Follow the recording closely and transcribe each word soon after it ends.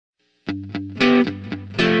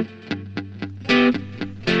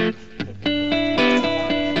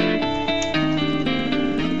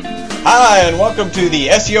Hi, and welcome to the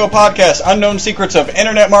SEO podcast, Unknown Secrets of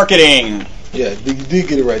Internet Marketing. Yeah, you did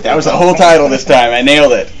get it right there. That was the whole title this time. I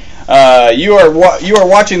nailed it. You are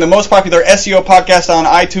watching the most popular SEO podcast on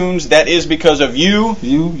iTunes. That is because of you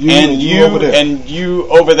and you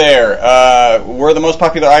over there. We're the most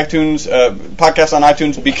popular iTunes podcast on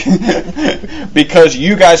iTunes because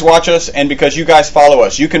you guys watch us and because you guys follow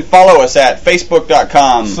us. You can follow us at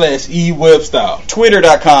facebook.com/ewebstyle,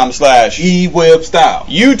 twitter.com/ewebstyle,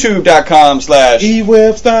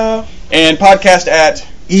 youtube.com/ewebstyle, and podcast at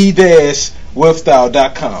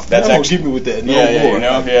e-webstyle.com. That's actually keep me with that.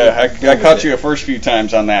 I caught you the first few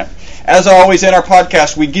times on that. As always, in our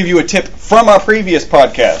podcast, we give you a tip from our previous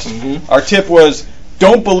podcast. Mm-hmm. Our tip was,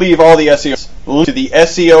 don't believe all the SEO. To the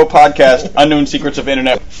SEO podcast, Unknown Secrets of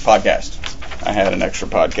Internet podcast. I had an extra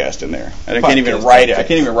podcast in there. I can't even write it. I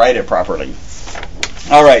can't even write it properly.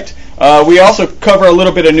 All right. We also cover a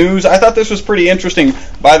little bit of news. I thought this was pretty interesting.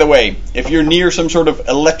 By the way, if you're near some sort of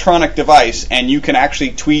electronic device and you can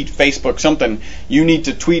actually tweet, Facebook something, you need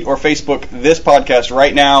to tweet or Facebook this podcast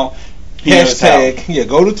right now. Hashtag,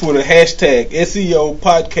 go to Twitter, hashtag SEO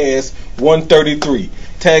Podcast 133.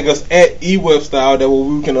 Tag us at eWebstyle. That way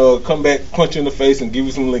we can come back, punch you in the face, and give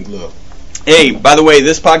you some link love. Hey, by the way,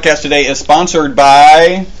 this podcast today is sponsored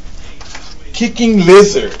by Kicking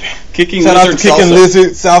Lizard. Shout out to Kicking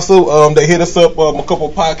Lizard Salsa. They hit us up a couple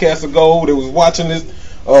of podcasts ago. They was watching this.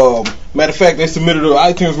 Matter of fact, they submitted an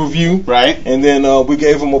iTunes review. Right. And then we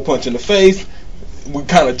gave them a punch in the face. We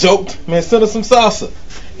kind of joked, man, send us some salsa.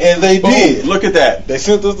 And they did. Look at that. They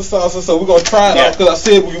sent us the salsa, so we're going to try it out because I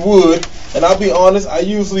said we would. And I'll be honest, I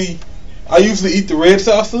usually eat the red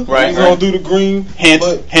salsa. Right. We're going to do the green.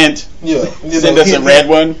 Hint. Yeah. Send us a red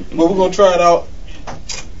one. But we're going to try it out.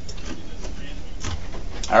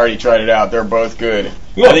 I already tried it out. They're both good.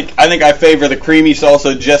 Yeah. I think I favor the creamy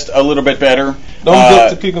salsa just a little bit better. Don't jump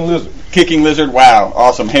to Kicking Lizard. Kicking Lizard, wow,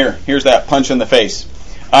 awesome. Here's that punch in the face.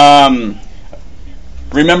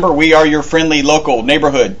 Remember, we are your friendly local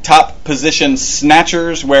neighborhood top position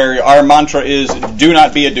snatchers, where our mantra is do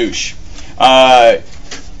not be a douche.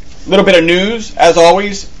 Little bit of news, as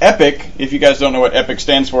always. Epic, if you guys don't know what Epic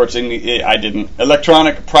stands for, I didn't.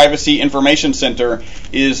 Electronic Privacy Information Center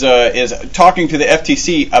is talking to the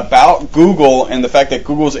FTC about Google and the fact that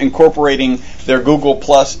Google's incorporating their Google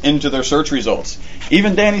Plus into their search results.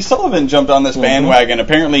 Even Danny Sullivan jumped on this bandwagon.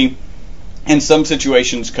 Apparently, in some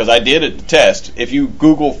situations, because I did a test, if you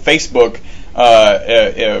Google Facebook,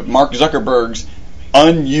 Mark Zuckerberg's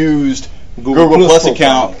unused Google Plus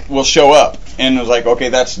account will show up. And it was like, okay,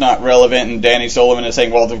 that's not relevant. And Danny Sullivan is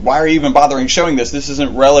saying, well, why are you even bothering showing this? This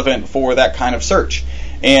isn't relevant for that kind of search.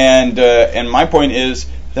 And my point is,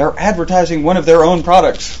 they're advertising one of their own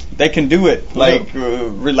products. They can do it.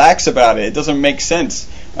 Relax about it. It doesn't make sense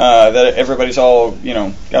that everybody's all,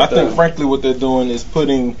 I think, frankly, what they're doing is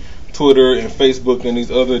putting Twitter and Facebook and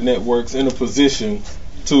these other networks in a position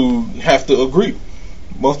to have to agree.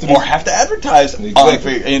 Or have to advertise.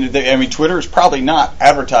 Exactly. Twitter is probably not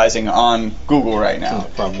advertising on Google right now.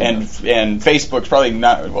 And Facebook's probably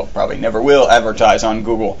probably never will advertise on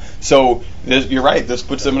Google. So you're right. This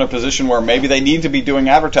puts them in a position where maybe they need to be doing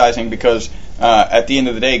advertising because at the end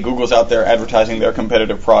of the day, Google's out there advertising their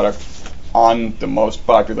competitive product on the most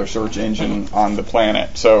popular search engine on the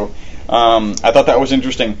planet. So I thought that was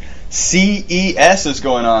interesting. CES is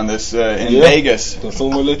going on in Vegas.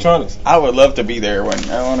 Consumer Electronics. I would love to be there.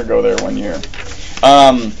 I want to go there one year.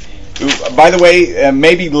 By the way,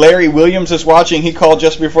 maybe Larry Williams is watching. He called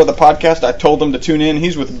just before the podcast. I told him to tune in.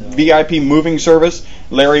 He's with VIP Moving Service.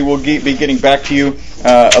 Larry will be getting back to you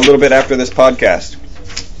a little bit after this podcast.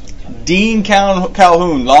 Dean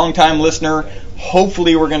Calhoun, longtime listener.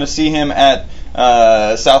 Hopefully we're going to see him at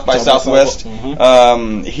South by Southwest.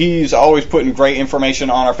 He's always putting great information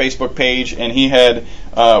on our Facebook page, and he had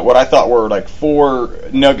what I thought were like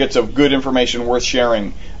 4 nuggets of good information worth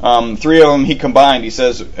sharing. 3 of them he combined. He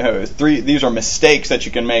says 3. These are mistakes that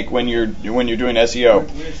you can make when you're doing SEO.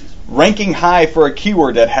 Ranking high for a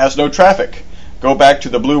keyword that has no traffic. Go back to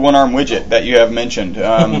the blue one-arm widget that you have mentioned.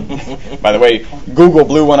 By the way, Google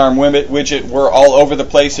blue one-arm widget. We're all over the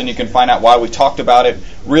place, and you can find out why we talked about it.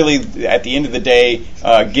 Really, at the end of the day,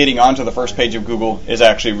 getting onto the first page of Google is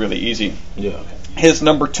actually really easy. Yeah. His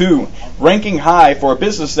number 2, ranking high for a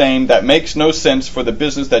business name that makes no sense for the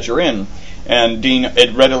business that you're in. And Dean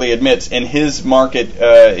readily admits in his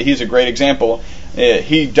market, he's a great example.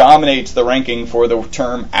 He dominates the ranking for the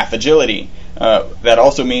term affagility. That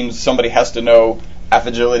also means somebody has to know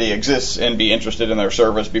affagility exists and be interested in their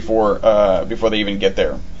service before they even get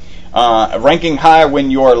there. Ranking high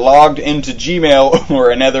when you are logged into Gmail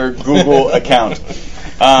or another Google account.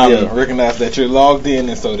 Recognize that you're logged in,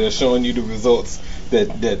 and so they're showing you the results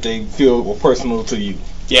that they feel were personal to you.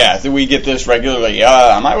 Yeah, so we get this regularly.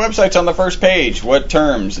 My website's on the first page. What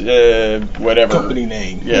terms? Whatever. Company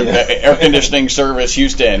name. Yeah, air conditioning service,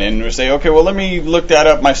 Houston. And we say, okay, well, let me look that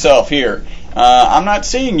up myself here. I'm not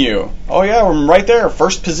seeing you. Oh, yeah, I'm right there.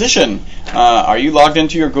 First position. Are you logged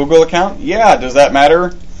into your Google account? Yeah, does that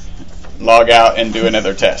matter? Log out and do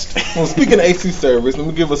another test. Well, speaking of AC service, let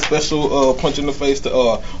me give a special punch in the face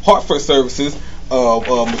to Hartford Services.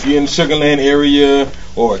 If you're in the Sugar Land area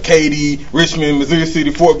or Katy, Richmond, Missouri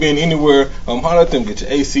City, Fort Bend, anywhere, holler at them. Get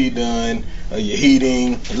your AC done, your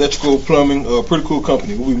heating, electrical, plumbing. Pretty cool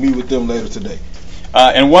company. We'll meet with them later today.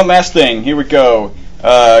 And one last thing. Here we go.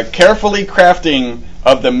 Carefully crafting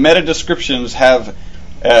of the meta descriptions helps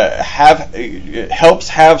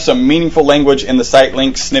have some meaningful language in the site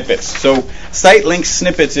link snippets. So site link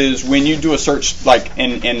snippets is when you do a search, like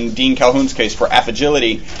in Dean Calhoun's case for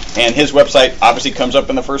Affagility, and his website obviously comes up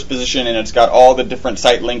in the first position, and it's got all the different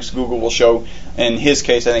site links Google will show. In his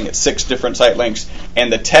case, I think it's 6 different site links, and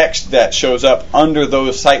the text that shows up under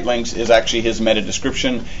those site links is actually his meta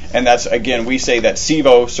description. And that's, again, we say that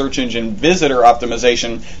SEVO, search engine visitor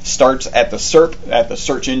optimization, starts at the SERP, at the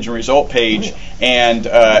search engine result page, and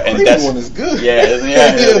that's one is good. Yeah,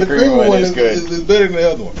 the green one is good. It's better than the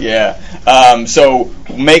other one. Yeah. So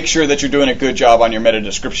make sure that you're doing a good job on your meta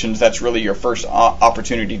descriptions. That's really your first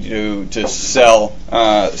opportunity to sell.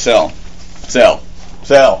 All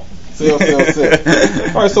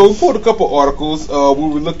right, so we pulled a couple articles. We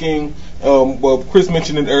were looking. Well, Chris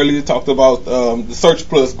mentioned it earlier. Talked about the Search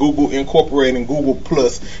Plus, Google incorporating Google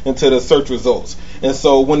Plus into the search results. And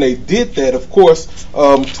so when they did that, of course,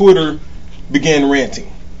 Twitter began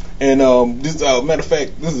ranting. And this, matter of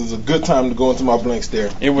fact, this is a good time to go into my blanks there.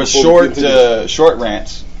 It was short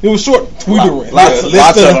rants. It was short Twitter rants. Lots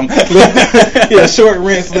of them. Yeah, short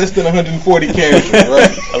rants, less than 140 characters,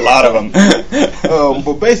 right? A lot of them.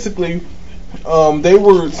 But basically, they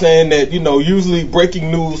were saying that, usually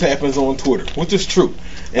breaking news happens on Twitter, which is true.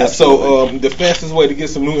 And Absolutely. So the fastest way to get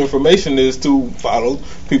some new information is to follow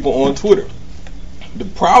people on Twitter. The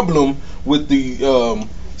problem with the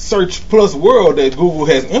Search Plus world that Google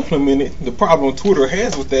has implemented, the problem Twitter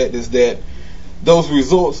has with that is that those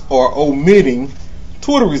results are omitting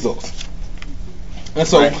Twitter results. And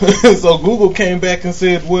so, right. So Google came back and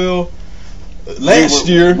said, well, last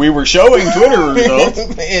year we were showing Twitter results,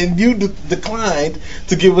 and you declined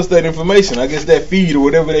to give us that information. I guess that feed or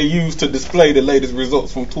whatever they use to display the latest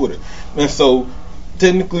results from Twitter. And so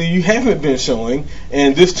technically you haven't been showing,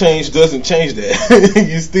 and this change doesn't change that.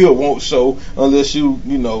 You still won't show unless you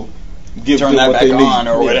give turn them that what back they on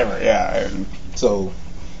need. Or whatever. Yeah. So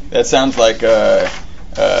that sounds like a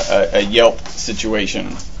Yelp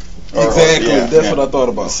situation. Exactly. That's what I thought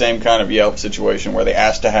about. The same kind of Yelp situation where they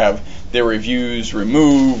asked to have their reviews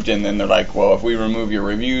removed, and then they're like, well, if we remove your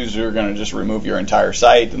reviews, we're going to just remove your entire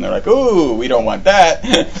site. And they're like, ooh, we don't want that.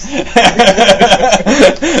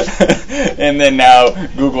 And then now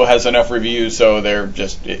Google has enough reviews, so they're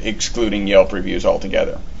just excluding Yelp reviews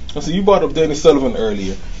altogether. So you brought up Danny Sullivan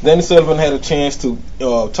earlier. Danny Sullivan had a chance to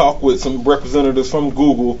talk with some representatives from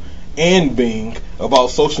Google and Bing about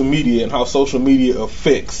social media and how social media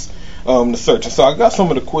affects the search. And so I got some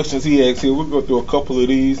of the questions he asked here. We'll go through a couple of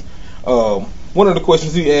these. One of the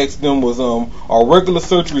questions he asked them was, are regular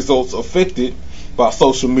search results affected by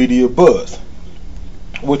social media buzz?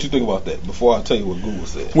 What you think about that before I tell you what Google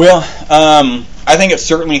said? Well, I think it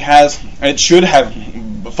certainly has. It should have.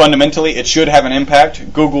 Fundamentally, it should have an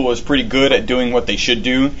impact. Google is pretty good at doing what they should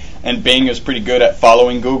do, and Bing is pretty good at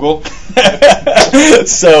following Google.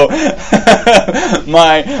 So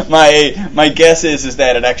my guess is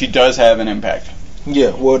that it actually does have an impact.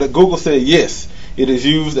 Yeah, well, Google said yes, it is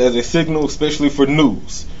used as a signal, especially for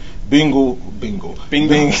news. Bing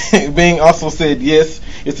also said yes,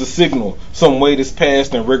 it's a signal. Some weight is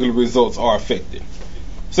passed and regular results are affected.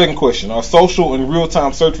 Second question, are social and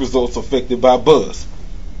real-time search results affected by buzz?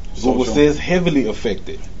 Google says heavily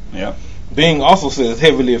affected. Yeah. Bing also says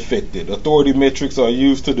heavily affected. Authority metrics are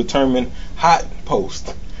used to determine hot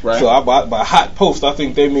posts. Right. So by hot posts, I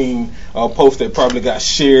think they mean posts that probably got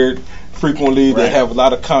shared frequently, that have a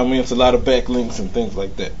lot of comments, a lot of backlinks, and things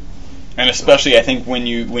like that. And especially, I think when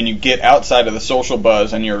you get outside of the social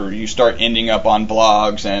buzz and you start ending up on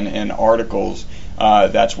blogs and articles,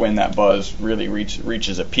 that's when that buzz really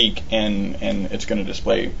reaches a peak, and it's going to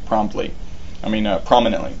display prominently.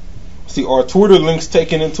 See, are Twitter links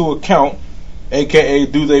taken into account, aka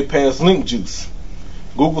do they pass link juice?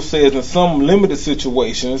 Google says in some limited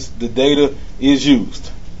situations the data is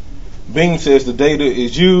used. Bing says the data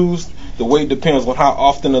is used, The weight depends on how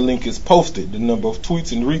often a link is posted, the number of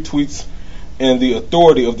tweets and retweets, and the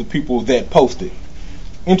authority of the people that post it.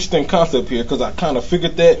 Interesting concept here, because I kind of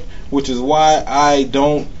figured that, which is why I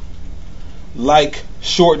don't like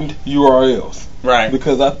shortened URLs. Right.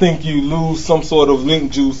 Because I think you lose some sort of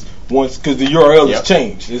link juice once, because the URL is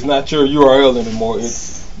changed. It's not your URL anymore.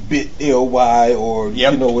 It's bit.ly or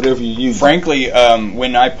whatever you use. Frankly,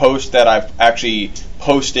 when I post that I've actually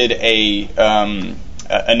posted a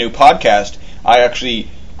new podcast, I actually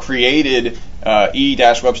created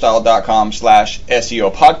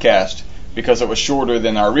e-webstyle.com/SEO podcast because it was shorter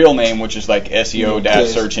than our real name, which is like SEO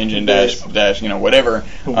search engine dash whatever.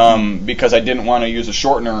 Because I didn't want to use a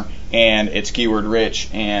shortener, and it's keyword rich,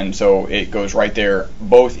 and so it goes right there,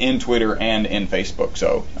 both in Twitter and in Facebook.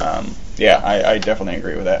 So I definitely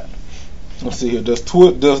agree with that. Let's see here. Does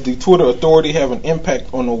the Twitter authority have an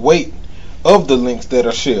impact on the weight of the links that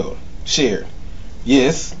are shared?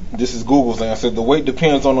 Yes, this is Google's answer. The weight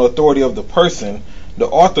depends on the authority of the person. The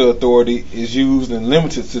author authority is used in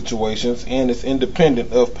limited situations and is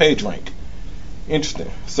independent of PageRank.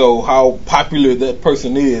 Interesting. So how popular that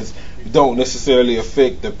person is don't necessarily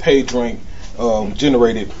affect the PageRank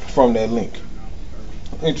generated from that link.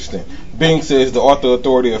 Interesting. Bing says the author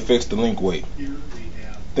authority affects the link weight.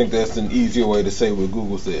 I think that's an easier way to say what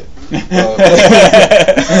Google said. The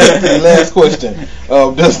last question.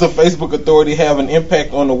 Does the Facebook authority have an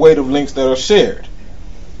impact on the weight of links that are shared?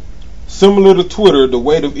 Similar to Twitter, the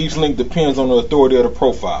weight of each link depends on the authority of the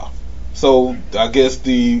profile. So I guess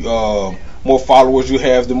the more followers you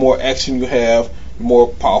have, the more action you have, the more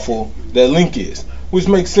powerful that link is. Which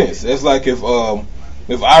makes sense. That's like if I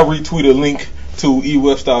retweet a link to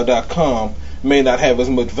ewebstyle.com, may not have as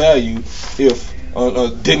much value if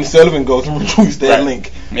Dennis Sullivan goes and retweets that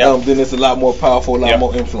link. Then it's a lot more powerful, a lot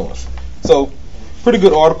more influence. So, pretty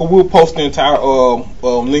good article. We'll post the entire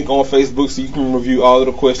link on Facebook so you can review all of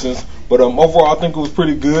the questions. But overall, I think it was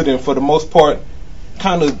pretty good, and for the most part,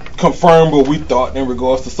 kind of confirmed what we thought in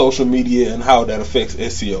regards to social media and how that affects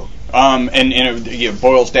SEO. And it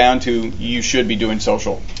boils down to you should be doing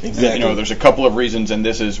social. Exactly. There's a couple of reasons, and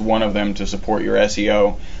this is one of them, to support your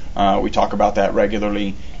SEO. We talk about that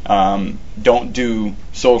regularly. Don't do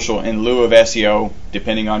social in lieu of SEO,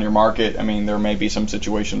 depending on your market. I mean, there may be some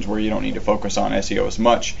situations where you don't need to focus on SEO as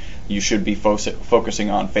much. You should be focusing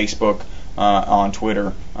on Facebook, on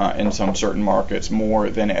Twitter, in some certain markets more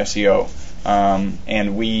than SEO.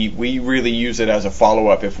 And we really use it as a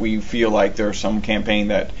follow-up. If we feel like there's some campaign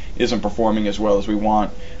that isn't performing as well as we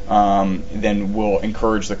want, then we'll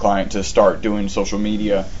encourage the client to start doing social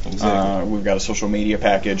media. Exactly. We've got a social media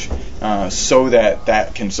package so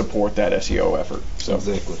that can support that SEO effort. So.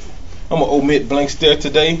 Exactly. I'm going to omit blank stare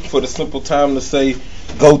today for the simple time to say,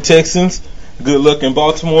 go Texans, good luck in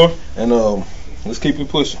Baltimore, and let's keep it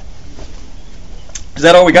pushing. Is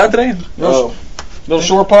that all we got today? Little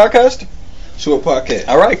short podcast? Short podcast.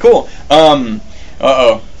 All right, cool.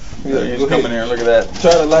 Uh-oh. Yeah, He's coming here. Look at that.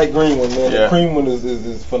 Try the light green one, man. Yeah. The cream one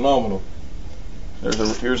is phenomenal.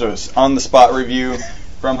 Here's a on-the-spot review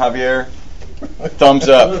from Javier. Thumbs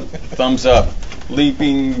up. Thumbs up.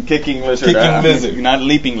 Leaping, kicking lizard. Lizard. Not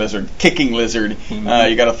leaping lizard. Kicking lizard. Mm-hmm.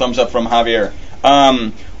 You got a thumbs up from Javier.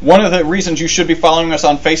 One of the reasons you should be following us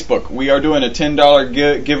on Facebook, we are doing a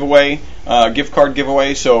 $10 giveaway, gift card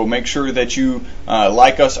giveaway, so make sure that you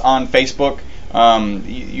like us on Facebook.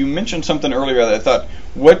 You mentioned something earlier that I thought,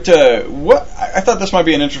 I thought this might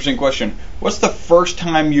be an interesting question. What's the first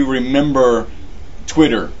time you remember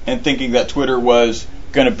Twitter and thinking that Twitter was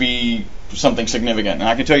going to be something significant? And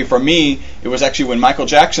I can tell you, for me, it was actually when Michael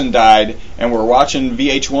Jackson died, and we're watching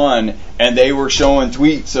VH1, and they were showing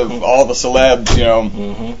tweets of all the celebs,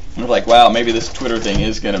 Mm-hmm. We're like, wow, maybe this Twitter thing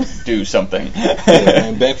is going to do something.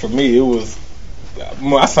 And back for me, it was,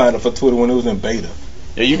 I signed up for Twitter when it was in beta.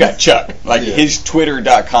 Yeah, you got Chuck. His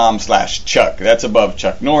Twitter.com/Chuck. That's above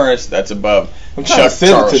Chuck Norris. That's above Chuck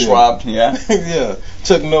Charles Schwab. Yeah. Yeah.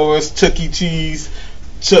 Chuck Norris, Chuck E. Cheese,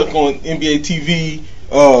 Chuck on NBA TV.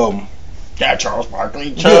 Yeah, Charles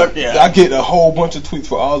Barkley, Chuck. Yeah. I get a whole bunch of tweets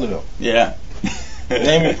for all of them. Yeah.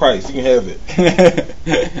 Name your price. You can have it.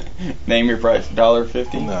 Name your price.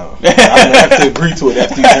 $1.50? No. I'm going to have to agree to it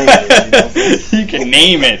after you name it. You can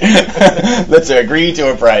name it. Let's agree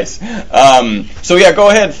to a price. So yeah, go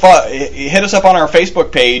ahead. Hit us up on our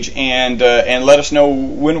Facebook page and let us know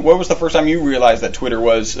what was the first time you realized that Twitter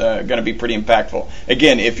was going to be pretty impactful.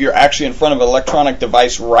 Again, if you're actually in front of an electronic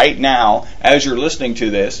device right now as you're listening to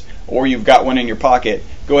this, or you've got one in your pocket,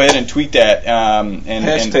 go ahead and tweet that.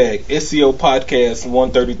 Hashtag SEO Podcast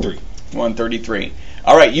 133. 133.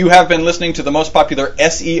 All right, you have been listening to the most popular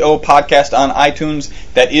SEO podcast on iTunes.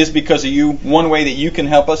 That is because of you. One way that you can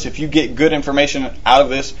help us, if you get good information out of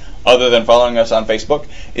this, other than following us on Facebook,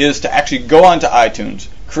 is to actually go onto iTunes,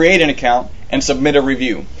 create an account, and submit a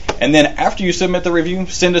review. And then after you submit the review,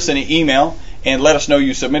 send us an email and let us know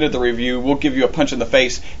you submitted the review. We'll give you a punch in the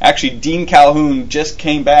face. Actually, Dean Calhoun just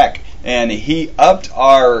came back, and he upped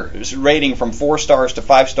our rating from 4 stars to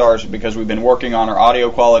 5 stars because we've been working on our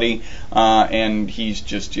audio quality, and he's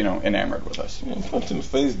just, enamored with us. Yeah, punch in the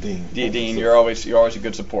face, Dean. Dean, you're always a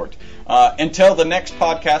good support. Until the next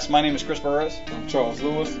podcast, my name is Chris Burris. I'm Charles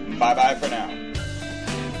Lewis. Bye-bye for now.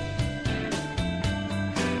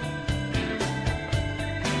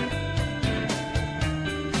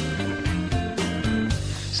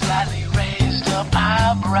 Slightly raised up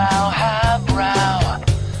highbrow,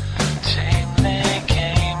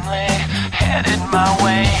 gamely, headed my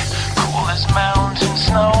way. Cool as mountain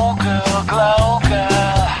snow, glow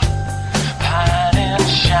girl, pining,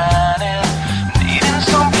 shining, needing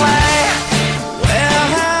some play. Where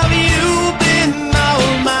have you been all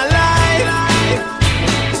my life?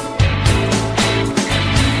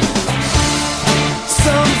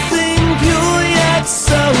 Something pure yet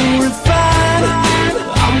so refined.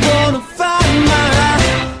 I'm gonna find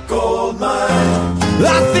my gold mine.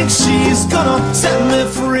 I think she's gonna set me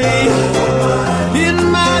free. In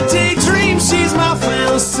my daydream, she's my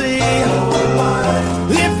fantasy.